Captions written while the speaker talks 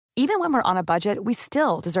Even when we're on a budget, we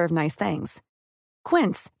still deserve nice things.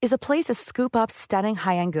 Quince is a place to scoop up stunning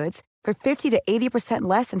high-end goods for 50 to 80%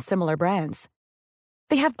 less than similar brands.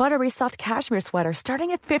 They have buttery soft cashmere sweaters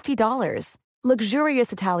starting at $50,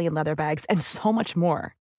 luxurious Italian leather bags, and so much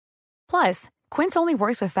more. Plus, Quince only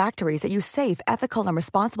works with factories that use safe, ethical, and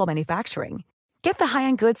responsible manufacturing. Get the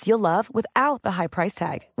high-end goods you'll love without the high price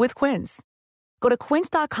tag with Quince. Go to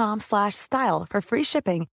quince.com/style for free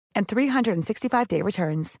shipping and 365-day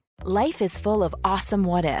returns. Life is full of awesome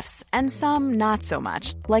what-ifs, and some not so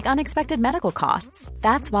much, like unexpected medical costs.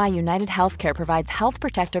 That's why United Healthcare provides Health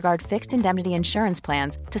Protector Guard fixed indemnity insurance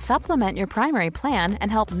plans to supplement your primary plan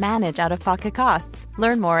and help manage out-of-pocket costs.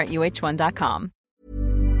 Learn more at uh1.com.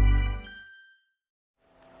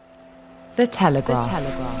 The Telegraph.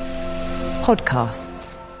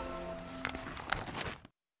 Podcasts.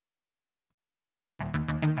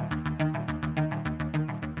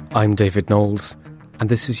 I'm David Knowles, and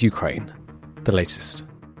this is Ukraine, the latest.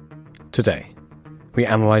 Today, we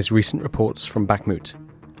analyse recent reports from Bakhmut,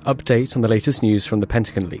 update on the latest news from the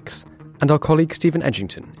Pentagon leaks, and our colleague Stephen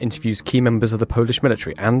Edgington interviews key members of the Polish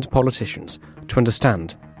military and politicians to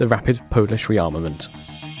understand the rapid Polish rearmament.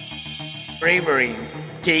 Bravery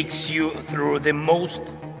takes you through the most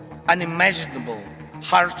unimaginable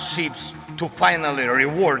hardships to finally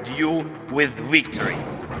reward you with victory.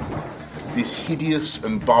 This hideous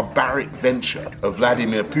and barbaric venture of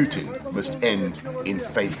Vladimir Putin must end in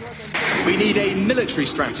failure. We need a military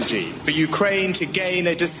strategy for Ukraine to gain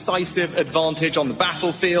a decisive advantage on the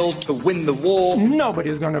battlefield, to win the war.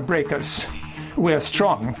 Nobody's going to break us. We're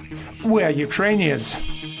strong. We're Ukrainians.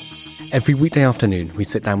 Every weekday afternoon, we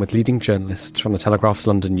sit down with leading journalists from the Telegraph's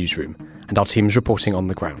London newsroom and our teams reporting on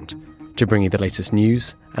the ground to bring you the latest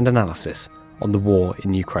news and analysis on the war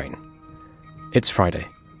in Ukraine. It's Friday,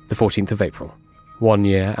 the 14th of April, 1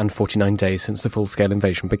 year and 49 days since the full-scale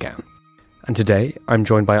invasion began. And today, I'm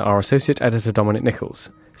joined by our Associate Editor Dominic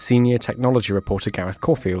Nicholls, Senior Technology Reporter Gareth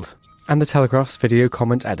Caulfield, and the Telegraph's Video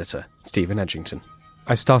Comment Editor, Stephen Edgington.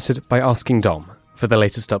 I started by asking Dom for the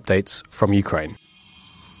latest updates from Ukraine.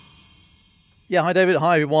 Yeah, hi David,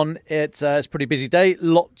 hi everyone. It's a pretty busy day,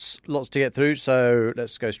 lots to get through, so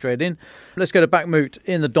let's go straight in. Let's go to Bakhmut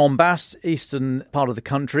in the Donbass, eastern part of the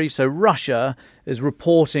country. So Russia is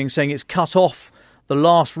reporting, saying it's cut off the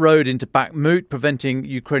last road into Bakhmut, preventing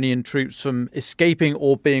Ukrainian troops from escaping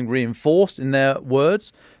or being reinforced, in their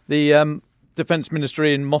words. The Defense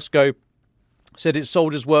Ministry in Moscow said its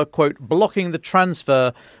soldiers were, quote, blocking the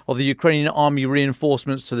transfer of the Ukrainian army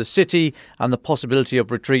reinforcements to the city and the possibility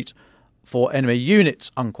of retreat for enemy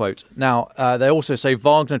units, unquote. Now, they also say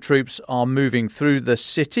Wagner troops are moving through the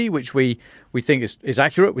city, which we think is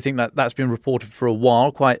accurate. We think that that's been reported for a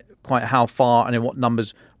while. Quite how far and in what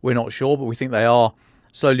numbers, we're not sure, but we think they are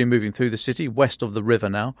slowly moving through the city, west of the river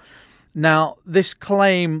now. Now, this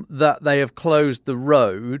claim that they have closed the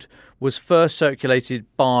road was first circulated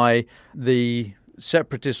by the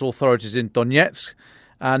separatist authorities in Donetsk,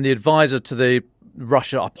 and the advisor to the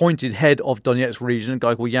Russia-appointed head of Donetsk region, a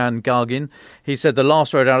guy called Yan Gagin, he said the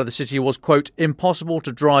last road out of the city was, quote, impossible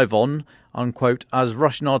to drive on, unquote, as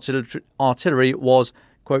Russian artillery was,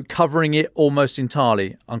 quote, covering it almost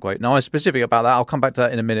entirely, unquote. Now, I'm specific about that. I'll come back to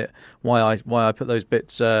that in a minute, why I put those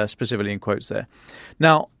bits specifically in quotes there.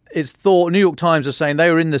 Now, it's thought, New York Times are saying they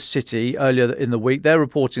were in the city earlier in the week. They're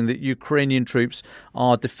reporting that Ukrainian troops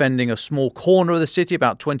are defending a small corner of the city,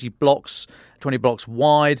 about 20 blocks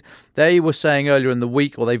wide. They were saying earlier in the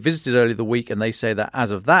week, or they visited earlier the week, and they say that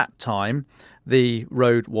as of that time, the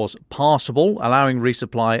road was passable, allowing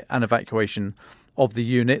resupply and evacuation of the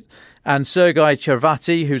unit. And Sergei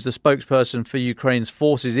Chervati, who's the spokesperson for Ukraine's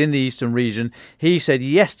forces in the eastern region, he said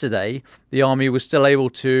yesterday the army was still able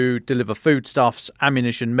to deliver foodstuffs,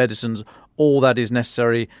 ammunition, medicines, all that is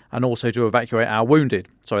necessary, and also to evacuate our wounded.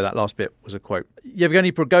 Sorry, that last bit was a quote.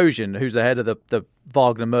 Yevgeny Prigozhin, who's the head of the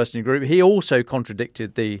Wagner mercenary group, he also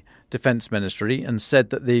contradicted the defense ministry and said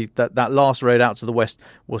that that last road out to the west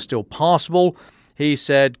was still passable. He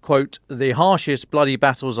said, quote, the harshest bloody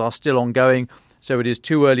battles are still ongoing, so it is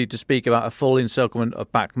too early to speak about a full encirclement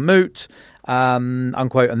of Bakhmut,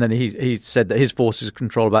 unquote. And then he said that his forces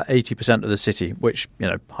control about 80% of the city, which,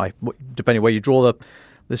 depending where you draw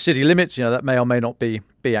the city limits, that may or may not be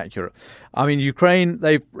accurate. I mean, Ukraine,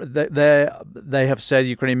 they have said,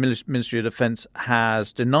 Ukrainian Ministry of Defense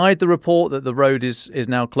has denied the report that the road is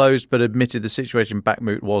now closed, but admitted the situation in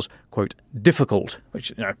Bakhmut was, quote, difficult,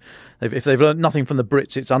 which, if they've learned nothing from the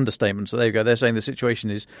Brits, it's understatement. So there you go. They're saying the situation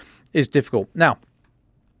is difficult. Now,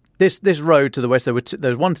 This road to the west, there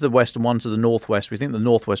was one to the west and one to the northwest. We think the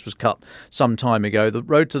northwest was cut some time ago. The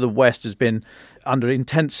road to the west has been under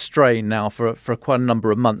intense strain now for quite a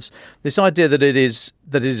number of months. This idea that it is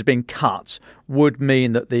being cut would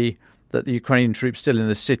mean that the Ukrainian troops still in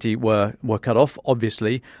the city were cut off,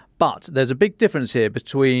 obviously. But there's a big difference here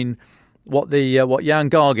between what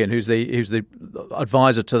Yan Gagin, who's the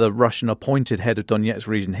advisor to the Russian appointed head of Donetsk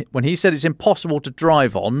region, when he said it's impossible to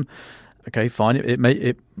drive on. Okay, fine.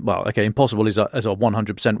 Impossible is a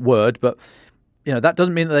 100% word, but that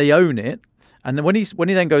doesn't mean that they own it. And then when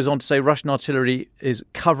he then goes on to say Russian artillery is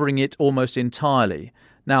covering it almost entirely.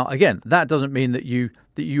 Now, again, that doesn't mean that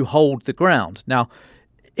you hold the ground. Now,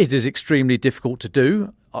 it is extremely difficult to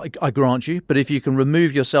do, I grant you, but if you can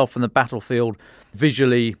remove yourself from the battlefield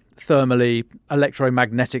visually, thermally,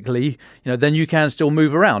 electromagnetically, then you can still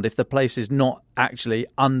move around if the place is not actually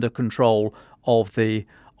under control of the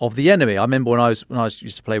enemy. I remember when I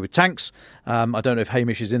used to play with tanks. I don't know if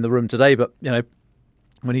Hamish is in the room today, but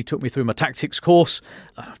when he took me through my tactics course,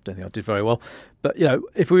 I don't think I did very well. But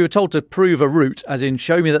if we were told to prove a route, as in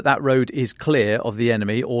show me that road is clear of the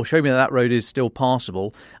enemy, or show me that road is still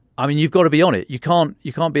passable, I mean, you've got to be on it. You can't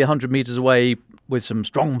be 100 meters away with some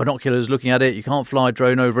strong binoculars looking at it. You can't fly a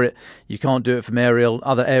drone over it. You can't do it from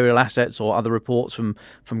other aerial assets or other reports from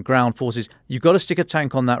ground forces. You've got to stick a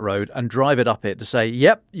tank on that road and drive it up it to say,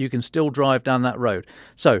 yep, you can still drive down that road.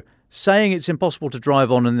 So saying it's impossible to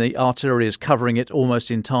drive on and the artillery is covering it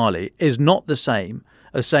almost entirely is not the same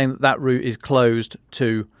as saying that route is closed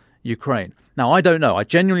to Ukraine. Now, I don't know. I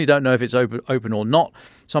genuinely don't know if it's open or not.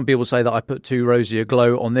 Some people say that I put too rosy a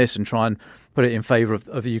glow on this and try and put it in favour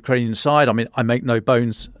of the Ukrainian side. I mean, I make no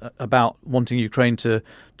bones about wanting Ukraine to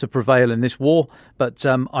prevail in this war, but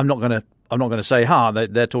I'm not going to say,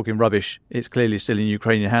 they're talking rubbish. It's clearly still in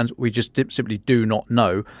Ukrainian hands. We just simply do not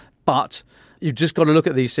know. But you've just got to look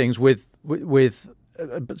at these things with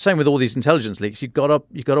same with all these intelligence leaks. You've got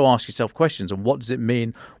to ask yourself questions. And what does it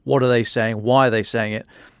mean? What are they saying? Why are they saying it?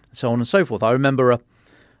 So on and so forth. I remember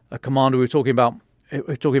a commander we were talking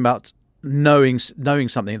about knowing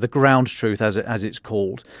something, the ground truth as it's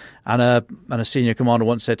called, and a senior commander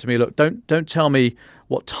once said to me, look, don't tell me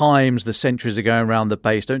what times the sentries are going around the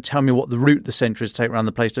base. Don't tell me what the route the sentries take around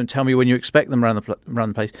the place. Don't tell me when you expect them around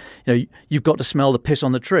the place. You've got to smell the piss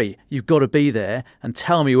on the tree. You've got to be there and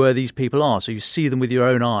tell me where these people are, so you see them with your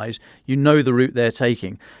own eyes. You know the route they're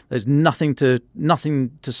taking. There's nothing to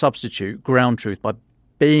substitute ground truth by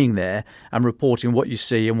being there and reporting what you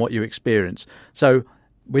see and what you experience. So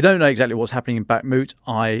we don't know exactly what's happening in Bakhmut.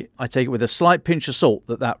 I take it with a slight pinch of salt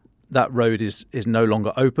that road is no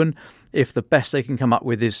longer open, if the best they can come up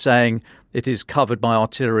with is saying it is covered by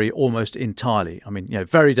artillery almost entirely. I mean,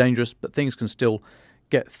 very dangerous, but things can still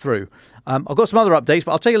get through. I've got some other updates,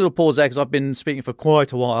 but I'll take a little pause there because I've been speaking for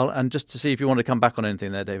quite a while, and just to see if you want to come back on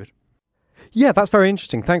anything there, David. Yeah, that's very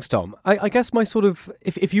interesting. Thanks, Dom. I guess my sort of,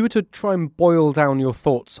 if you were to try and boil down your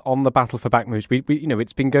thoughts on the battle for Bakhmut, we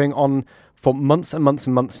it's been going on for months and months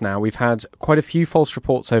and months now. We've had quite a few false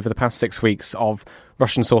reports over the past 6 weeks of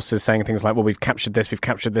Russian sources saying things like, well, we've captured this,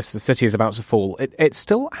 the city is about to fall. It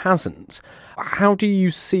still hasn't. How do you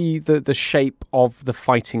see the shape of the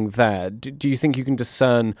fighting there? Do you think you can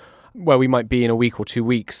discern where we might be in a week or 2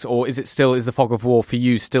 weeks, or is the fog of war for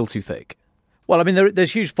you still too thick? Well, I mean,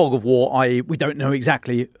 there's huge fog of war, i.e. we don't know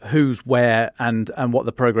exactly who's where and what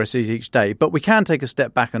the progress is each day. But we can take a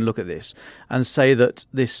step back and look at this and say that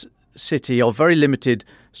this city of very limited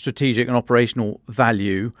strategic and operational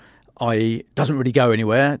value, i.e. doesn't really go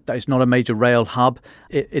anywhere. It's not a major rail hub.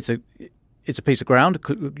 It's a piece of ground.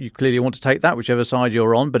 You clearly want to take that, whichever side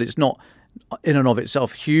you're on, but it's not in and of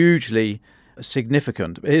itself hugely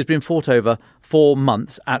significant. It has been fought over for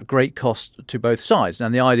months at great cost to both sides.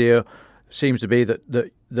 And the idea seems to be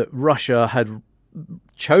that Russia had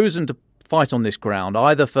chosen to fight on this ground,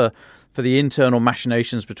 either for the internal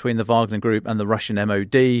machinations between the Wagner Group and the Russian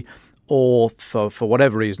MOD, or for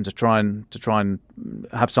whatever reason to try and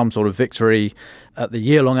have some sort of victory at the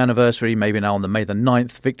year-long anniversary, maybe now on the May the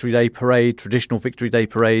 9th Victory Day parade, traditional Victory Day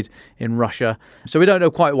parade in Russia. So we don't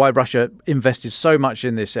know quite why Russia invested so much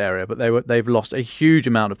in this area, but they've lost a huge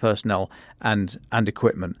amount of personnel and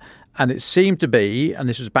equipment. And it seemed to be, and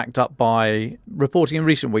this was backed up by reporting in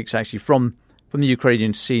recent weeks actually from the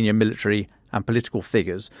Ukrainian senior military and political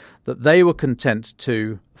figures, that they were content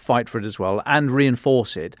to fight for it as well and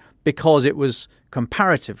reinforce it because it was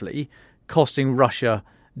comparatively costing Russia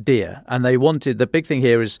dear. And they wanted, the big thing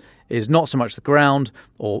here is not so much the ground,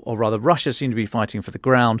 or rather Russia seemed to be fighting for the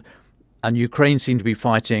ground and Ukraine seemed to be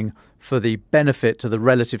fighting for the benefit to the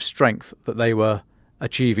relative strength that they were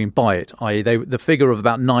achieving by it, i.e. the figure of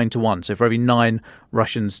about 9 to 1. So for every 9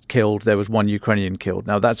 Russians killed, there was 1 Ukrainian killed.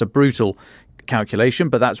 Now, that's a brutal calculation,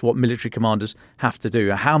 but that's what military commanders have to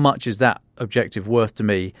do. How much is that objective worth to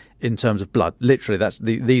me in terms of blood? Literally, that's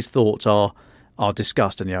these thoughts are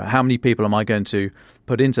discussed. And how many people am I going to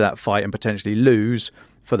put into that fight and potentially lose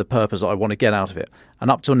for the purpose that I want to get out of it?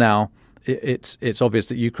 And up till now, it's obvious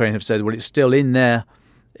that Ukraine have said, well, it's still in their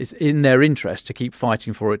interest to keep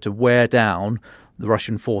fighting for it, to wear down the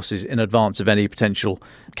Russian forces in advance of any potential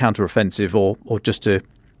counteroffensive, or just to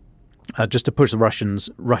push the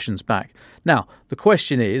Russians back. Now, the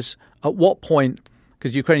question is, at what point,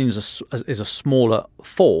 because Ukraine is a smaller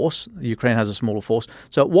force, Ukraine has a smaller force,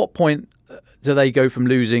 so at what point do they go from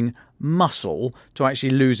losing muscle to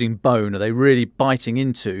actually losing bone? Are they really biting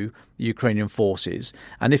into the Ukrainian forces?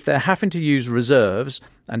 And if they're having to use reserves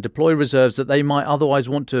and deploy reserves that they might otherwise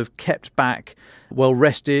want to have kept back, well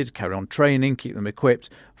rested, carry on training, keep them equipped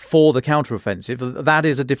for the counteroffensive, that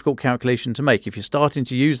is a difficult calculation to make. If you're starting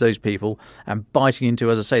to use those people and biting into,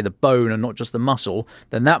 as I say, the bone and not just the muscle,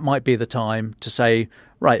 then that might be the time to say,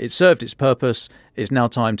 right, it served its purpose. It's now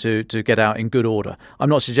time to get out in good order. I'm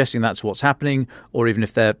not suggesting that's what's happening, or even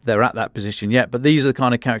if they're at that position yet. But these are the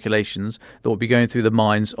kind of calculations that will be going through the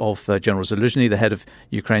minds of General Zaluzhny, the head of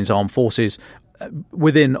Ukraine's armed forces,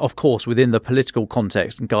 within the political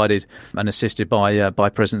context, and guided and assisted by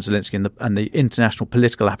President Zelensky and the international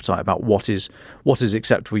political appetite about what is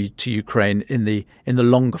acceptable to Ukraine in the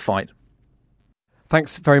longer fight.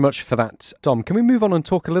 Thanks very much for that, Dom. Can we move on and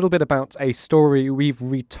talk a little bit about a story we've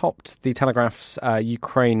retopped the Telegraph's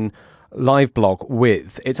Ukraine live blog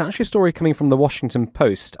with? It's actually a story coming from the Washington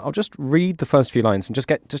Post. I'll just read the first few lines and just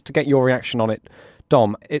to get your reaction on it.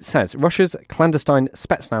 Dom, it says, Russia's clandestine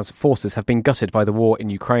Spetsnaz forces have been gutted by the war in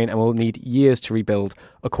Ukraine and will need years to rebuild,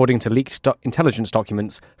 according to leaked intelligence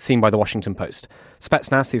documents seen by the Washington Post.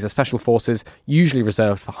 Spetsnaz, these are special forces, usually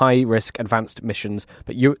reserved for high-risk advanced missions,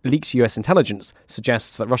 but leaked US intelligence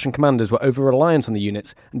suggests that Russian commanders were over-reliant on the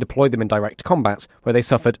units and deployed them in direct combat, where they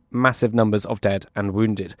suffered massive numbers of dead and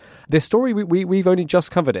wounded. This story, we've only just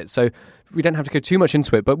covered it, so we don't have to go too much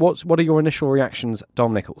into it, but what are your initial reactions,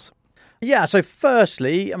 Dom Nichols? Yeah, so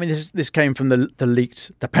firstly, I mean, this came from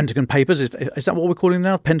the Pentagon Papers. Is that what we're calling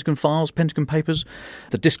them now? Pentagon Files, Pentagon Papers,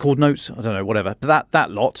 the Discord notes. I don't know, whatever. But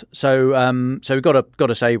that lot. So we've got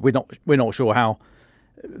to say we're not sure how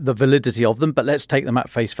the validity of them, but let's take them at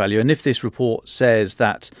face value. And if this report says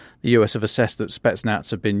that the US have assessed that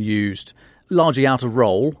Spetsnaz have been used largely out of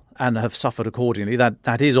role and have suffered accordingly,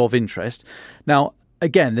 that is of interest. Now,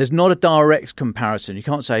 again, there's not a direct comparison. You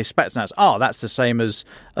can't say Spetsnaz, that's the same as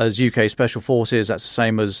UK Special Forces, that's the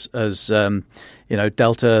same as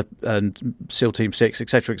Delta and SEAL Team 6,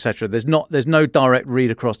 etc., etc. There's no direct read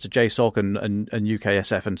across to JSOC and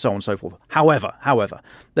UKSF and so on and so forth. However,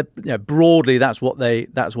 broadly that's what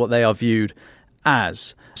they are viewed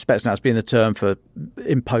as. Spetsnaz being the term for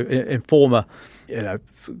informer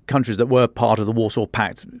countries that were part of the Warsaw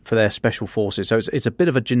Pact for their special forces. So it's a bit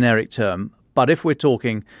of a generic term. But if we're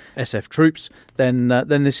talking SF troops, then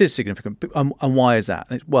this is significant. And why is that?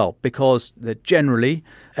 Well, because they're generally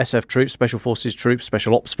SF troops, special forces troops,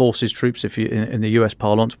 special ops forces troops, if you in the US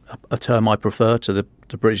parlance, a term I prefer to the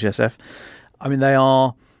British SF. I mean, they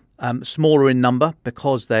are smaller in number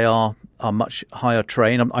because they are much higher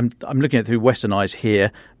trained. I'm looking at it through Western eyes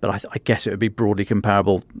here, but I guess it would be broadly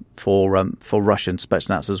comparable for Russian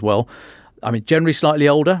Spetsnaz as well. I mean, generally slightly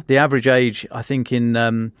older. The average age, I think, in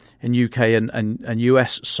UK and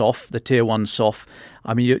US SOF, the Tier 1 SOF,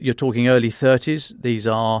 I mean, you're talking early 30s. These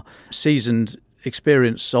are seasoned,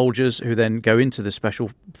 experienced soldiers who then go into the special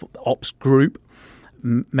ops group.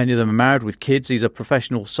 Many of them are married with kids. These are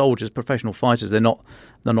professional soldiers, professional fighters. They're not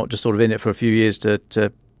just sort of in it for a few years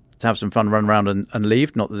to have some fun, run around and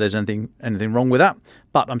leave. Not that there's anything wrong with that.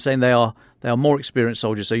 But I'm saying they are more experienced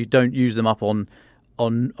soldiers, so you don't use them up on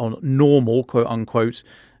normal, quote unquote,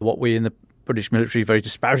 what we in the British military very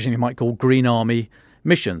disparagingly might call Green Army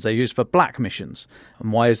missions. They're used for black missions.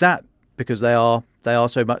 And why is that? Because they are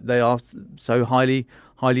so highly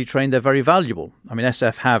trained. They're very valuable. I mean,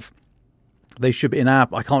 SF they should be in I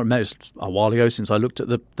can't remember, it's a while ago since I looked at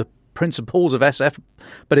the principles of SF,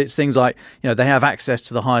 but it's things like, they have access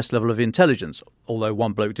to the highest level of intelligence. Although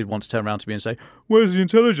one bloke did want to turn around to me and say, "Where's the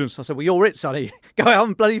intelligence?" I said, "Well, you're it, sonny. Go out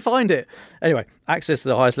and bloody find it." Anyway, access to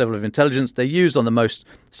the highest level of intelligence. They're used on the most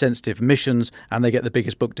sensitive missions, and they get the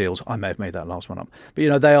biggest book deals. I may have made that last one up,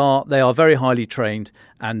 but they are very highly trained,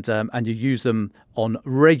 and you use them on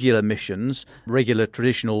regular missions, regular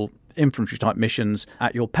traditional infantry type missions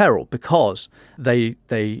at your peril, because they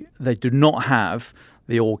do not have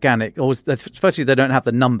organic, or firstly, they don't have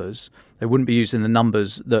the numbers. They wouldn't be using the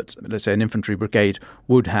numbers that, let's say, an infantry brigade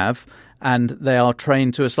would have, and they are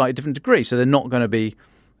trained to a slightly different degree. So they're not going to be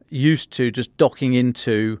used to just docking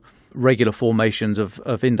into regular formations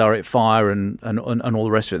of indirect fire and all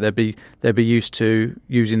the rest of it. They'd be used to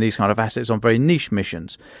using these kind of assets on very niche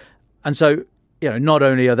missions. And so, not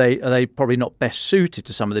only are they probably not best suited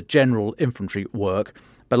to some of the general infantry work,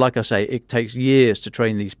 but like I say, it takes years to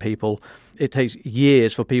train these people. It takes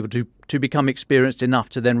years for people to become experienced enough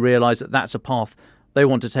to then realise that that's a path they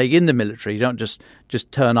want to take in the military. You don't just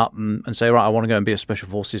turn up and say, right, I want to go and be a special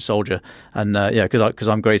forces soldier, and because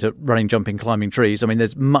I'm great at running, jumping, climbing trees. I mean,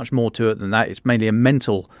 there's much more to it than that. It's mainly a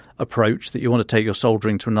mental approach that you want to take your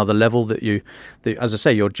soldiering to another level. That as I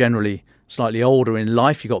say, you're generally slightly older in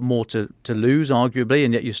life. You've got more to lose, arguably,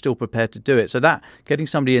 and yet you're still prepared to do it. So that getting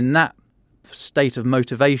somebody in that state of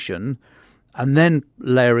motivation, and then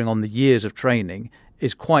layering on the years of training,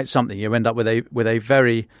 is quite something. You end up with a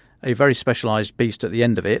very specialised beast at the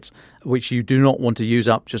end of it, which you do not want to use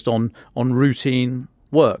up just on routine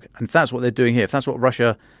work. And if that's what they're doing here, if that's what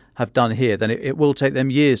Russia have done here, then it will take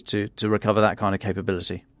them years to recover that kind of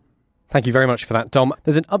capability. Thank you very much for that, Dom.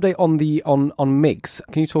 There's an update on MiGs.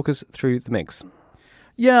 Can you talk us through the MiGs?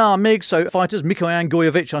 Yeah, MiG, so fighters, Mikoyan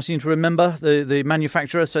Gojevich, I seem to remember, the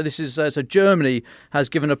manufacturer. So this is so Germany has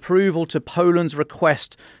given approval to Poland's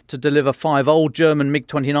request to deliver 5 old German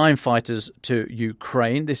MiG-29 fighters to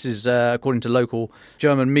Ukraine. This is according to local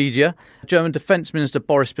German media. German Defence Minister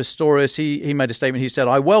Boris Pistorius, he made a statement. He said,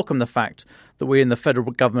 "I welcome the fact that we in the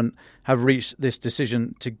federal government have reached this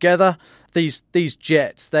decision together." These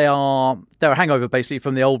jets, they're a hangover basically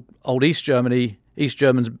from the old East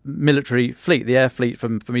German's military fleet, the air fleet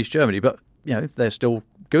from East Germany, but they're still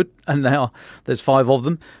good, and there's 5 of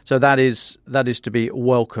them, so that is to be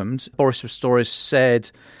welcomed. Boris Pistorius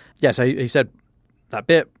said, so he said that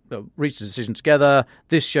bit, reached a decision together.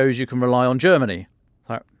 This shows you can rely on Germany.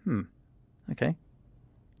 Like, okay.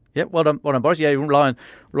 Yeah, well done, Boris. Yeah, you rely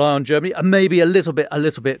on Germany, and maybe a little bit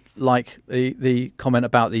like the comment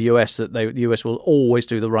about the US, that the US will always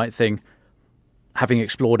do the right thing, having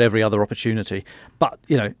explored every other opportunity. But,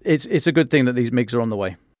 it's a good thing that these MiGs are on the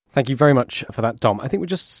way. Thank you very much for that, Dom. I think we're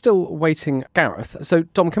just still waiting Gareth. So,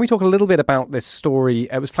 Dom, can we talk a little bit about this story?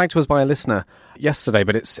 It was flagged to us by a listener yesterday,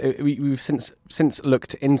 but we've since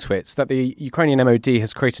looked into it, that the Ukrainian MOD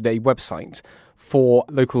has created a website for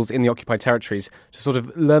locals in the occupied territories to sort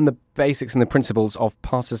of learn the basics and the principles of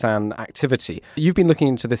partisan activity. You've been looking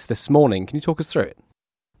into this morning. Can you talk us through it?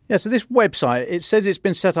 Yeah, so this website, it says it's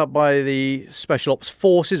been set up by the Special Ops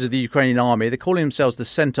Forces of the Ukrainian Army. They're calling themselves the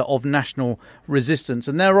Centre of National Resistance,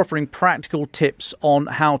 and they're offering practical tips on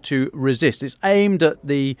how to resist. It's aimed at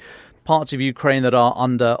the parts of Ukraine that are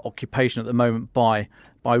under occupation at the moment by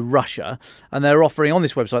Russia, and they're offering on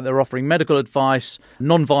this website. They're offering medical advice,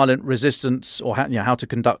 non-violent resistance, or how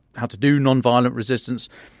to do non-violent resistance,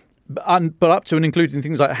 but up to and including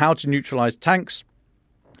things like how to neutralise tanks,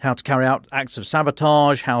 how to carry out acts of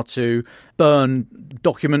sabotage, how to burn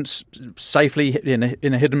documents safely in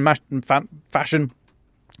a hidden fashion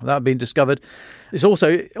without being discovered. It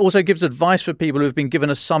also gives advice for people who have been given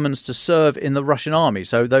a summons to serve in the Russian army.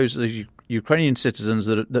 So those Ukrainian citizens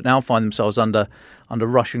that now find themselves under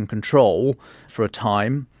Russian control for a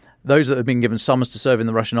time, those that have been given summons to serve in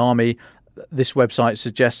the Russian army, this website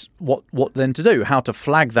suggests what then to do, how to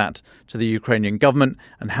flag that to the Ukrainian government,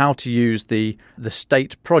 and how to use the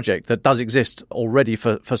state project that does exist already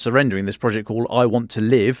for surrendering, this project called I Want to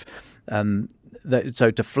Live. So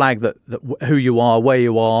to flag that who you are, where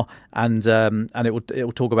you are, and it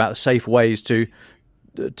will talk about safe ways to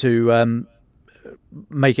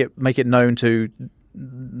make it known to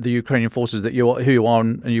the Ukrainian forces that who you are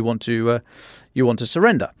and you want to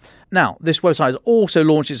surrender. Now, this website has also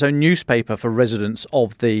launched its own newspaper for residents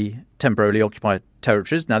of the temporarily occupied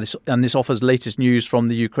territories. Now, this offers latest news from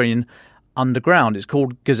the Ukrainian underground. It's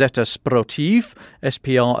called Gazeta Sprotiv,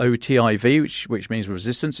 Sprotiv, which means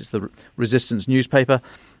resistance. It's the resistance newspaper.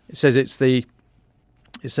 It says it's the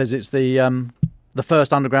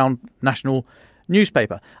first underground national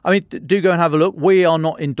newspaper. I mean, do go and have a look. We are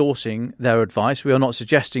not endorsing their advice. We are not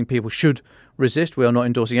suggesting people should resist. We are not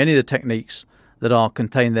endorsing any of the techniques that are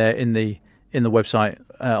contained there in the website,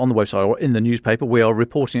 on the website or in the newspaper. We are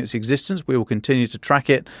reporting its existence. We will continue to track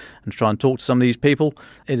it and try and talk to some of these people.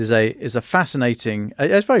 It is a fascinating,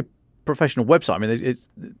 it's a very professional website. I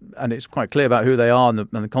mean, it's quite clear about who they are and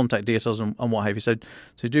the contact details and what have you. So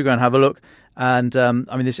do go and have a look. And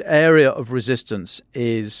this area of resistance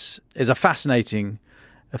is a fascinating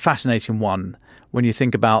one when you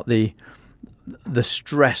think about the the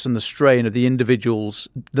stress and the strain of the individuals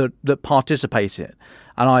that participate in it.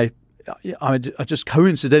 And I just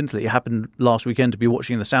coincidentally happened last weekend to be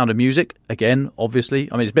watching The Sound of Music again. Obviously,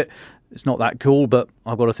 I mean it's not that cool, but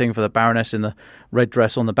I've got a thing for the Baroness in the red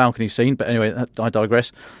dress on the balcony scene. But anyway, I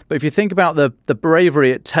digress. But if you think about the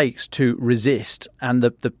bravery it takes to resist and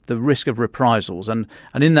the risk of reprisals, and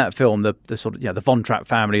in that film, the sort of the Von Trapp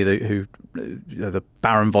family, the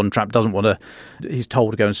Baron Von Trapp doesn't want to. He's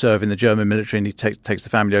told to go and serve in the German military, and he takes the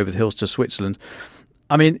family over the hills to Switzerland.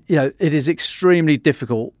 I mean, it is extremely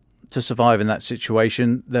difficult to survive in that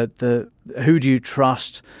situation. Who do you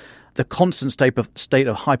trust? The constant state of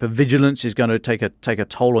hypervigilance is going to take a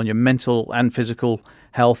toll on your mental and physical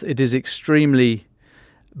health. It is extremely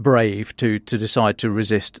brave to decide to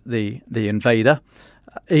resist the invader.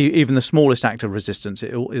 Even the smallest act of resistance,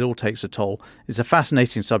 it all takes a toll. It's a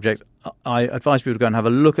fascinating subject. I advise people to go and have a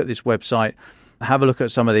look at this website. Have a look at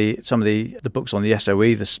some of the books on the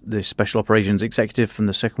SOE, the Special Operations Executive from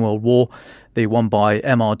the Second World War, the one by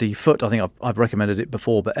MRD Foote. I think I've recommended it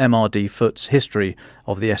before, but MRD Foote's History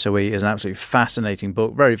of the SOE is an absolutely fascinating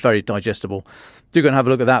book, very, very digestible. Do go and have a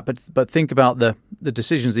look at that, but think about the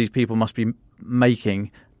decisions these people must be making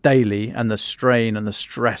daily and the strain and the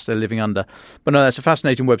stress they're living under. But no, that's a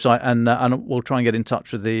fascinating website, and we'll try and get in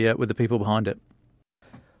touch with the people behind it.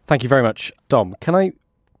 Thank you very much, Dom. Can I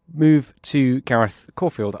move to Gareth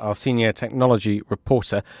Caulfield, our senior technology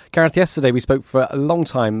reporter? Gareth, yesterday we spoke for a long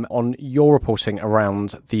time on your reporting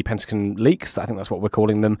around the Pentagon leaks. I think that's what we're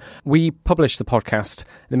calling them. We published the podcast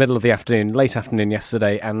in the middle of the afternoon, late afternoon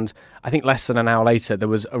yesterday, and I think less than an hour later there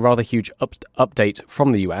was a rather huge update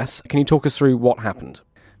from the US. Can you talk us through what happened?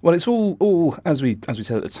 Well, it's all as we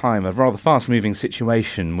said at the time, a rather fast-moving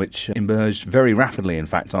situation which emerged very rapidly, in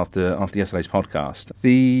fact, after yesterday's podcast.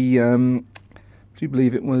 I do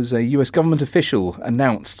believe it was a US government official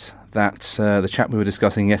announced that the chap we were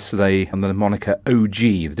discussing yesterday under the moniker OG,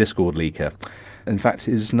 the Discord leaker, in fact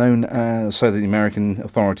is known as, so the American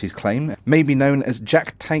authorities claim, may be known as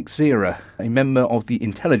Jack Teixeira, a member of the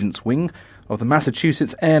intelligence wing of the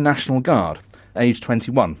Massachusetts Air National Guard, aged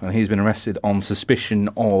 21, and he's been arrested on suspicion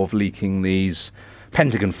of leaking these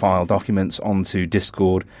Pentagon file documents onto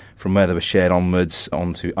Discord, from where they were shared onwards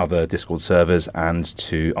onto other Discord servers and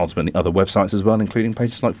to ultimately other websites as well, including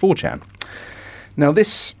places like 4chan. Now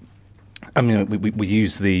this, I mean, we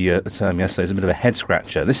used the term yesterday as a bit of a head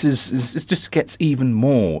scratcher. This is just gets even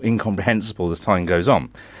more incomprehensible as time goes on.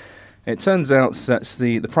 It turns out that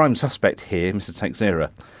the prime suspect here, Mr. Teixeira,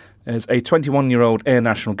 is a 21-year-old Air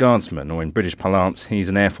National Guardsman, or in British parlance, he's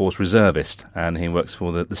an Air Force reservist, and he works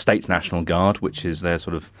for the State National Guard, which is their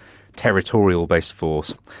sort of territorial-based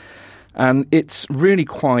force. And it's really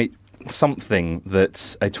quite something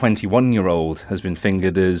that a 21-year-old has been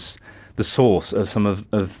fingered as the source of some of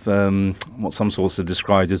what some sources have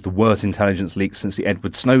described as the worst intelligence leaks since the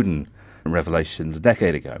Edward Snowden revelations a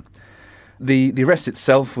decade ago. The arrest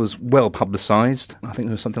itself was well publicised. I think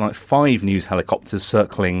there was something like 5 news helicopters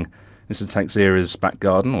circling Mr. Teixeira's back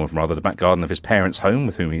garden, or rather the back garden of his parents' home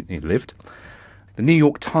with whom he lived. The New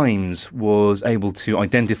York Times was able to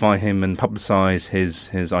identify him and publicise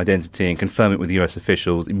his identity and confirm it with US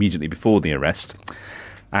officials immediately before the arrest.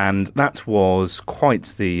 And that was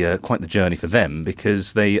quite the journey for them,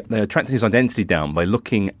 because they attracted his identity down by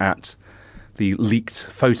looking at the leaked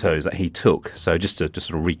photos that he took. So just to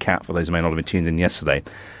sort of recap for those who may not have been tuned in yesterday,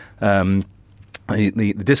 the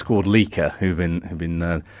Discord leaker who've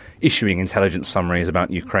been issuing intelligence summaries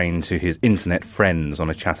about Ukraine to his internet friends on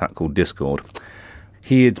a chat app called Discord,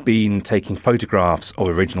 he had been taking photographs of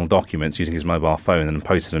original documents using his mobile phone and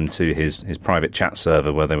posted them to his private chat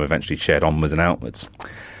server, where they were eventually shared onwards and outwards.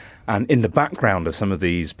 And in the background of some of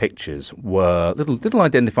these pictures were little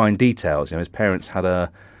identifying details. You know, his parents had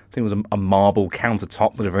I think it was a marble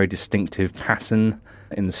countertop with a very distinctive pattern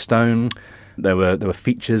in the stone. There were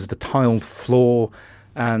features, the tiled floor,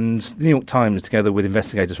 and the New York Times, together with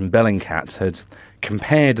investigators from Bellingcat, had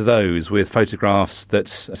compared those with photographs that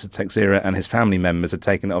Mr. Teixeira and his family members had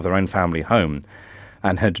taken of their own family home,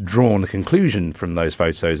 and had drawn a conclusion from those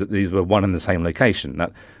photos that these were one and the same location.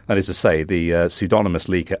 That is to say, the pseudonymous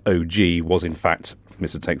leaker OG was in fact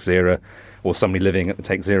Mr. Teixeira, or somebody living at the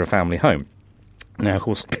Teixeira family home. Now, of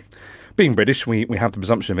course, being British, we have the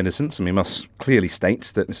presumption of innocence, and we must clearly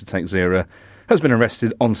state that Mr. Teixeira has been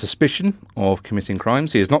arrested on suspicion of committing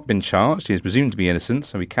crimes. He has not been charged. He is presumed to be innocent,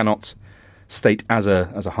 so we cannot state as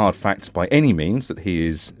a hard fact by any means that he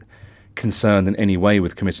is concerned in any way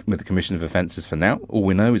with the commission of offences for now. All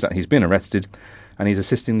we know is that he's been arrested and he's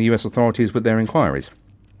assisting the US authorities with their inquiries.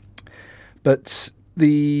 But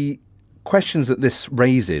the questions that this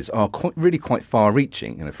raises are really quite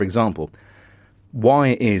far-reaching. You know, for example,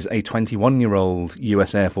 why is a 21-year-old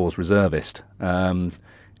US Air Force reservist,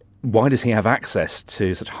 why does he have access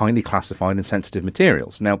to such highly classified and sensitive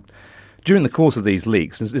materials? Now, during the course of these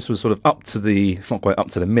leaks, this was sort of up to the, not quite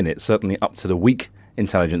up to the minute, certainly up to the week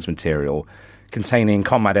intelligence material, containing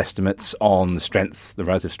combat estimates on the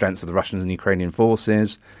relative strengths of the Russian and Ukrainian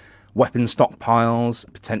forces, weapon stockpiles,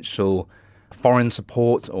 potential foreign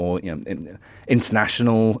support, or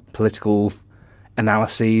international political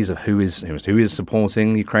analyses of who is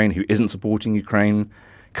supporting Ukraine, who isn't supporting Ukraine,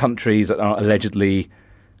 countries that are allegedly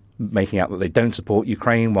making out that they don't support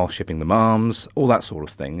Ukraine while shipping them arms, all that sort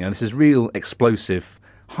of thing. This is real explosive,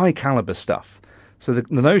 high-caliber stuff. So the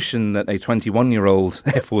notion that a 21-year-old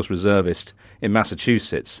Air Force reservist in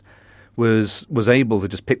Massachusetts was able to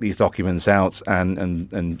just pick these documents out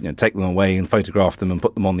and take them away and photograph them and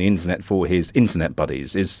put them on the internet for his internet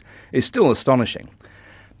buddies is still astonishing.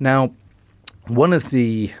 Now, one of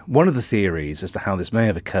the theories as to how this may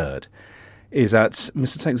have occurred is that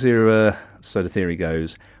Mr. Teixeira, so the theory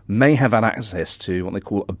goes, may have had access to what they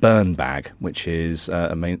call a burn bag, which is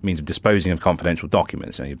a means of disposing of confidential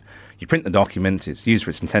documents. You print the document, it's used for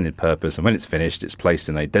its intended purpose, and when it's finished, it's placed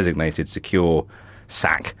in a designated secure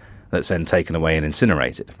sack that's then taken away and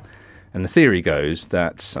incinerated. And the theory goes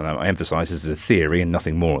that, and I emphasise this is a theory and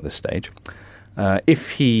nothing more at this stage, if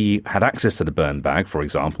he had access to the burn bag, for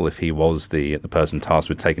example, if he was the person tasked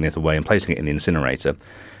with taking it away and placing it in the incinerator,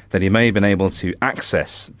 then he may have been able to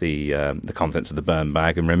access the contents of the burn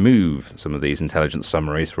bag and remove some of these intelligence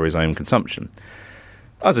summaries for his own consumption.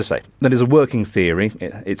 As I say, that is a working theory.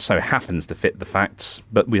 It so happens to fit the facts,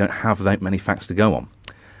 but we don't have that many facts to go on.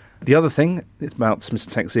 The other thing about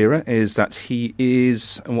Mr. Teixeira is that he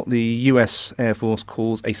is what the US Air Force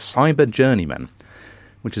calls a cyber journeyman,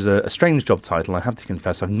 which is a strange job title, I have to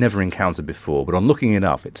confess I've never encountered before, but on looking it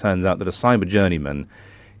up, it turns out that a cyber journeyman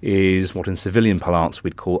is what in civilian parlance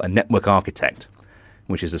we'd call a network architect,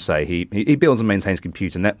 which is to say he builds and maintains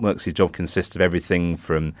computer networks. His job consists of everything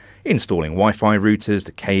from installing Wi-Fi routers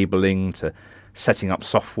to cabling to setting up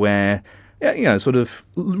software, sort of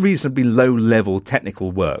reasonably low-level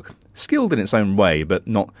technical work. Skilled in its own way, but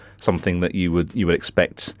not something that you would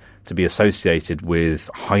expect to be associated with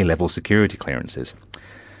high-level security clearances.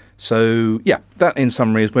 So, that in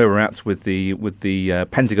summary is where we're at with the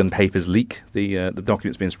Pentagon Papers leak, the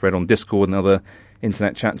documents being spread on Discord and other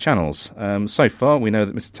internet chat channels. So far, we know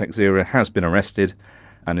that Mr. Teixeira has been arrested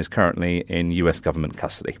and is currently in US government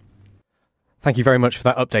custody. Thank you very much for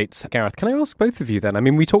that update, Gareth. Can I ask both of you then? I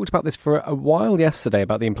mean, we talked about this for a while yesterday,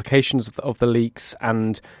 about the implications of the leaks,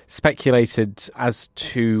 and speculated as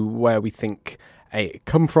to where we think it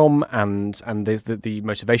come from and there's the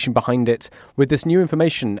motivation behind it. With this new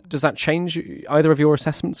information, does that change either of your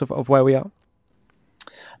assessments of where we are?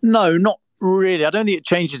 No, not really. I don't think it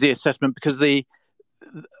changes the assessment, because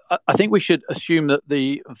I think we should assume that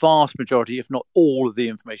the vast majority, if not all, of the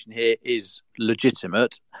information here is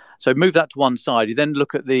legitimate. So move that to one side. You then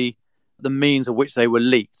look at the means of which they were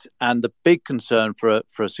leaked. And the big concern for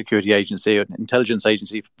a security agency or an intelligence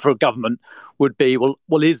agency, for a government, would be, well,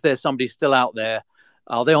 is there somebody still out there?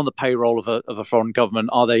 Are they on the payroll of a foreign government?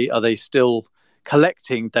 Are they still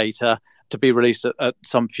collecting data to be released at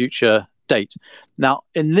some future date? Now,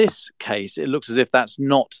 in this case, it looks as if that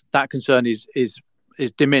concern is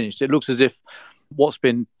diminished. It looks as if what's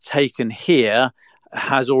been taken here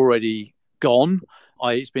has already gone.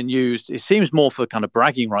 It's been used, it seems more for kind of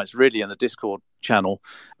bragging rights, really, in the Discord channel.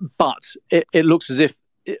 But it looks as if,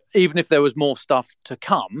 even if there was more stuff to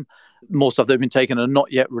come, more stuff that had been taken and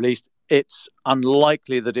not yet released, it's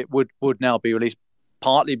unlikely that it would now be released,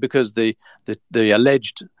 partly because the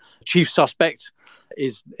alleged chief suspect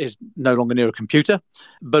is no longer near a computer,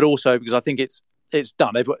 but also because I think it's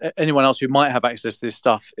done. Anyone else who might have access to this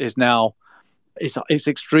stuff is now, it's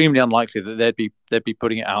extremely unlikely that they'd be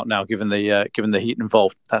putting it out now, given the heat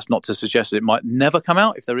involved. That's not to suggest that it might never come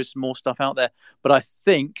out if there is some more stuff out there. But I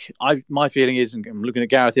think my feeling is, and I'm looking at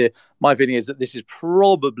Gareth here, my feeling is that this is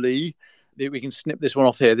probably, we can snip this one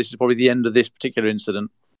off here. This is probably the end of this particular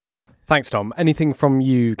incident. Thanks, Dom. Anything from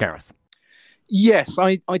you, Gareth? Yes,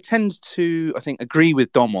 I tend to, I think, agree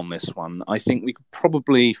with Dom on this one. I think we could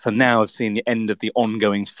probably, for now, have seen the end of the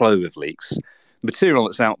ongoing flow of leaks. Material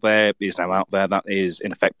that's out there is now out there. That is,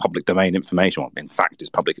 in effect, public domain information. Well, in fact, is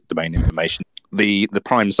public domain information. The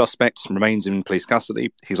prime suspect remains in police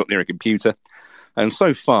custody. He's not near a computer. And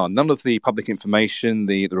so far, none of the public information,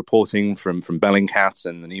 the reporting from Bellingcat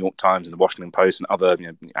and the New York Times and the Washington Post and other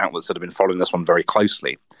outlets that have been following this one very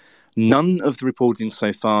closely, none of the reporting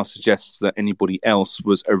so far suggests that anybody else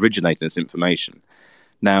was originating this information.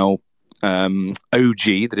 Now, OG,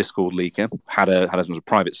 the Discord leaker, had a sort of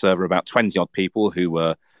private server, about 20-odd people who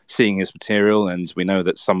were seeing his material, and we know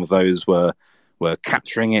that some of those were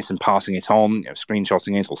capturing it and passing it on,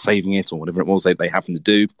 screenshotting it or saving it or whatever it was they happened to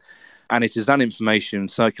do. And it is that information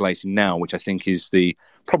circulating now, which I think is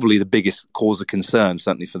probably the biggest cause of concern,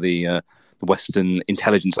 certainly for the Western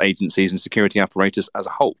intelligence agencies and security apparatus as a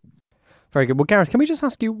whole. Very good. Well, Gareth, can we just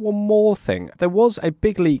ask you one more thing? There was a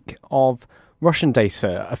big leak of Russian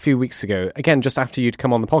data a few weeks ago, again, just after you'd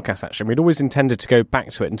come on the podcast, actually. We'd always intended to go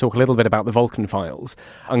back to it and talk a little bit about the Vulcan files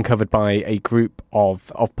uncovered by a group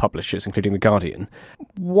of publishers, including The Guardian.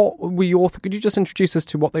 What were could you just introduce us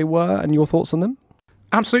to what they were and your thoughts on them?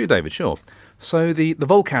 Absolutely, David, sure. So the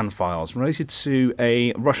Vulcan files related to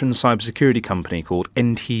a Russian cybersecurity company called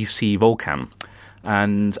NTC Vulcan.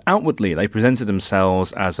 And outwardly, they presented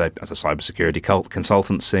themselves as a cybersecurity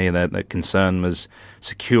consultancy. Their concern was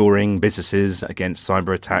securing businesses against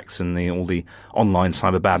cyber attacks and all the online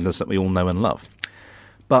cyber badness that we all know and love.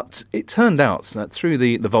 But it turned out that through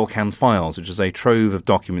the Vulcan files, which is a trove of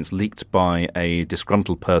documents leaked by a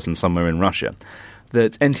disgruntled person somewhere in Russia,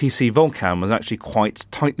 that NTC Vulcan was actually quite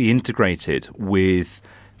tightly integrated with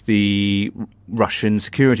the Russian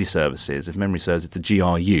security services. If memory serves, it's the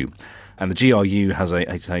GRU. And the GRU has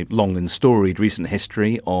a long and storied recent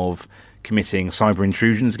history of committing cyber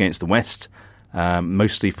intrusions against the West,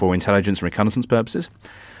 mostly for intelligence and reconnaissance purposes.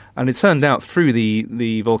 And it turned out through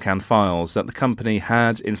the Vulcan files that the company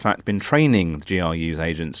had, in fact, been training the GRU's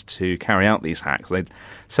agents to carry out these hacks. They'd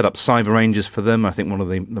set up cyber ranges for them. I think one of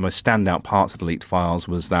the most standout parts of the leaked files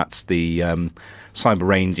was that the cyber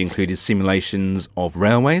range included simulations of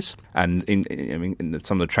railways, and in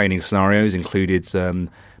some of the training scenarios included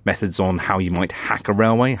methods on how you might hack a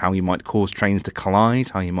railway, how you might cause trains to collide,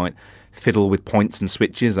 how you might fiddle with points and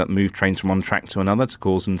switches that move trains from one track to another to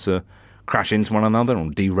cause them to crash into one another or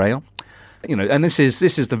derail. And this is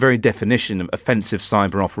the very definition of offensive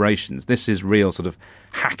cyber operations. This is real sort of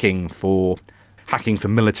hacking for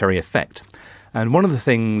military effect. And one of the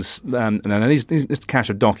things, this cache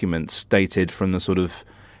of documents dated from the sort of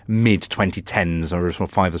mid-2010s or a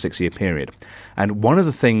 5 or 6 year period. And one of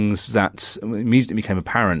the things that immediately became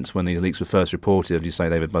apparent when these leaks were first reported, as you say,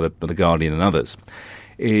 David, by the Guardian and others,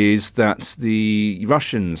 is that the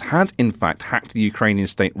Russians had, in fact, hacked the Ukrainian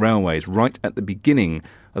state railways right at the beginning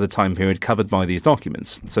of the time period covered by these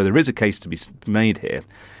documents. So there is a case to be made here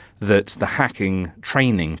that the hacking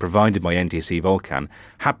training provided by NTC Vulcan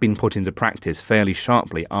had been put into practice fairly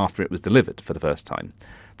sharply after it was delivered for the first time.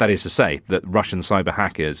 That is to say, that Russian cyber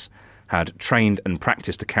hackers had trained and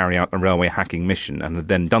practiced to carry out a railway hacking mission and had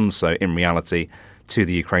then done so in reality to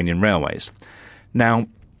the Ukrainian railways. Now,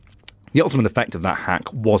 the ultimate effect of that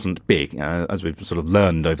hack wasn't big, as we've sort of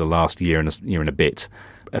learned over the last year and a bit.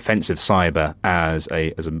 Offensive cyber as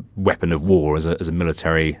a weapon of war, as a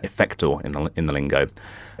military effector in the lingo,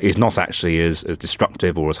 is not actually as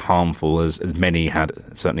destructive or as harmful as many had,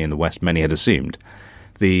 certainly in the West, many had assumed.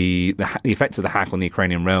 The effects of the hack on the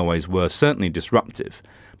Ukrainian railways were certainly disruptive,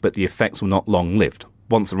 but the effects were not long-lived.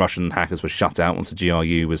 Once the Russian hackers were shut out, once the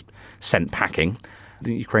GRU was sent packing,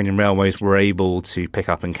 the Ukrainian railways were able to pick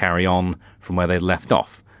up and carry on from where they'd left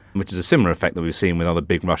off, which is a similar effect that we've seen with other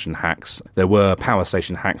big Russian hacks. There were power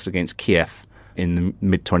station hacks against Kiev in the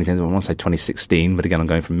mid-2010s, I want to say 2016, but again, I'm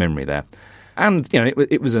going from memory there. And,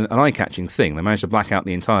 it was an eye-catching thing. They managed to black out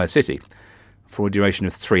the entire city for a duration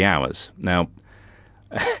of 3 hours. Now,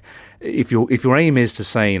 if your aim is to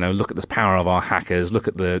say, look at the power of our hackers, look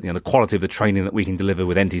at the quality of the training that we can deliver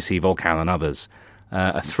with NTC Vulcan and others,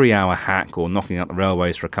 a 3-hour hack or knocking out the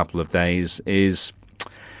railways for a couple of days is,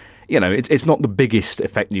 it's not the biggest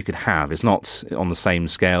effect you could have. It's not on the same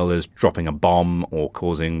scale as dropping a bomb or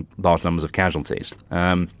causing large numbers of casualties.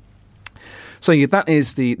 So that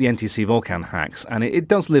is the NTC Vulcan hacks, and it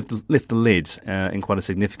does lift the lid in quite a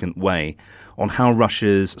significant way on how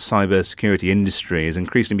Russia's cyber security industry has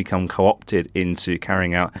increasingly become co-opted into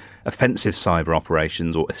carrying out offensive cyber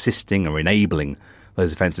operations or assisting or enabling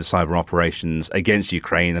those offensive cyber operations against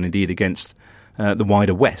Ukraine and indeed against the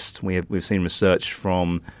wider West. We've seen research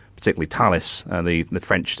from particularly Thales, the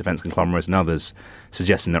French defence conglomerate, and others,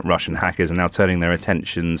 suggesting that Russian hackers are now turning their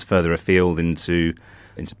attentions further afield into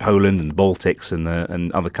Poland and the Baltics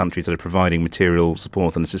and other countries that are providing material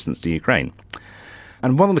support and assistance to Ukraine.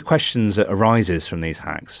 And one of the questions that arises from these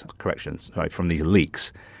from these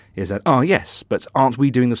leaks, is that, yes, but aren't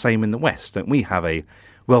we doing the same in the West? Don't we have a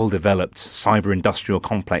well-developed cyber-industrial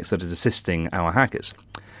complex that is assisting our hackers?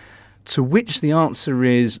 To which the answer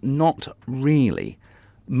is not really.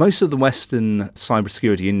 Most of the Western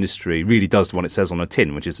cybersecurity industry really does what it says on a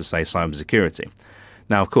tin, which is to say cybersecurity.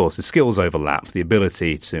 Now, of course, the skills overlap. The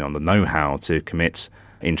ability to, and the know-how to commit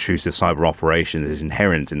intrusive cyber operations is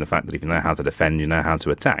inherent in the fact that if you know how to defend, you know how to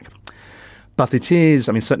attack. But it is,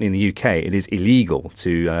 certainly in the UK, it is illegal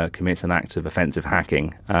to commit an act of offensive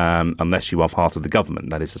hacking unless you are part of the government.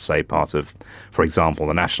 That is to say, part of, for example,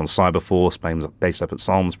 the National Cyber Force based up at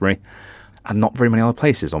Salisbury, and not very many other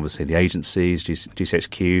places, obviously, the agencies,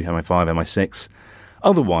 GCHQ, MI5, MI6.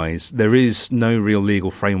 Otherwise, there is no real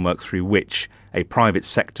legal framework through which a private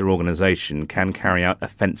sector organisation can carry out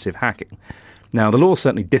offensive hacking. Now, the laws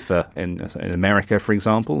certainly differ in America, for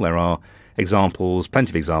example. There are examples,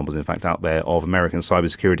 plenty of examples, in fact, out there of American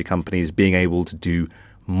cybersecurity companies being able to do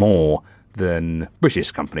more than British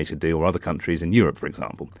companies could do, or other countries in Europe, for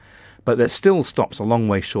example. But that still stops a long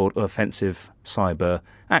way short of offensive cyber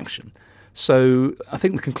action. So I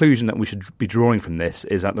think the conclusion that we should be drawing from this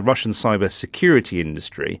is that the Russian cyber security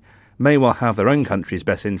industry may well have their own country's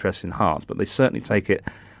best interests in heart, but they certainly take it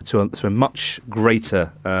to a much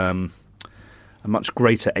greater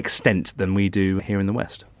extent than we do here in the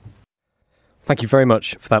West. Thank you very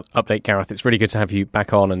much for that update, Gareth. It's really good to have you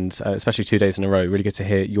back on, and especially 2 days in a row. Really good to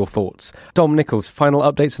hear your thoughts. Dom, Nichols, final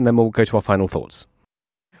updates, and then we'll go to our final thoughts.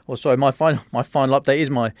 Well, sorry, my final update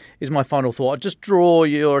is my final thought. I'll just draw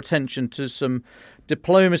your attention to some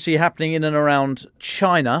diplomacy happening in and around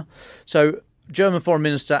China. So, German Foreign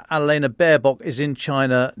Minister Annalena Baerbock is in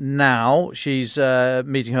China now. She's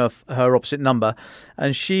meeting her opposite number,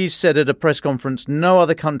 and she said at a press conference, no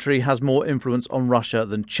other country has more influence on Russia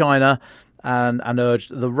than China, and urged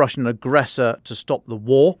the Russian aggressor to stop the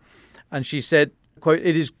war. And she said, quote,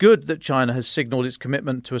 "It is good that China has signalled its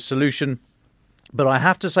commitment to a solution, but I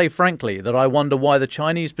have to say frankly that I wonder why the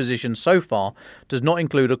Chinese position so far does not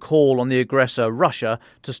include a call on the aggressor Russia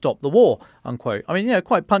to stop the war," unquote.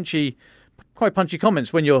 Quite punchy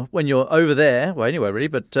comments when you're over there, well, anywhere really,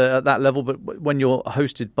 but at that level. But when you're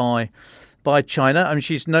hosted by China,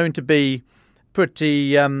 she's known to be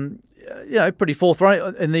pretty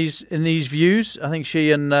forthright in these views. I think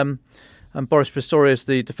she and Boris Pistorius,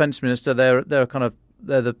 the defence minister, they're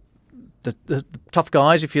the tough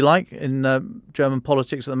guys, if you like, in German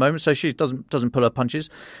politics at the moment. So she doesn't pull her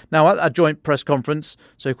punches. Now, at a joint press conference,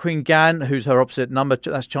 so Qin Gan, who's her opposite number,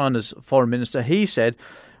 that's China's foreign minister, he said,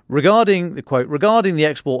 regarding the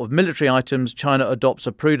export of military items, China adopts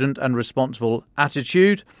a prudent and responsible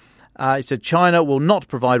attitude. He said China will not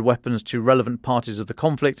provide weapons to relevant parties of the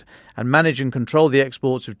conflict and manage and control the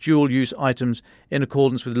exports of dual-use items in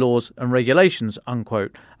accordance with laws and regulations,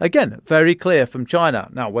 unquote. Again, very clear from China.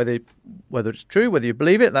 Now, whether it's true, whether you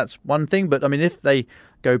believe it, that's one thing. But, if they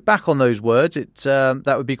go back on those words,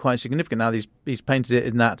 that would be quite significant. Now, he's painted it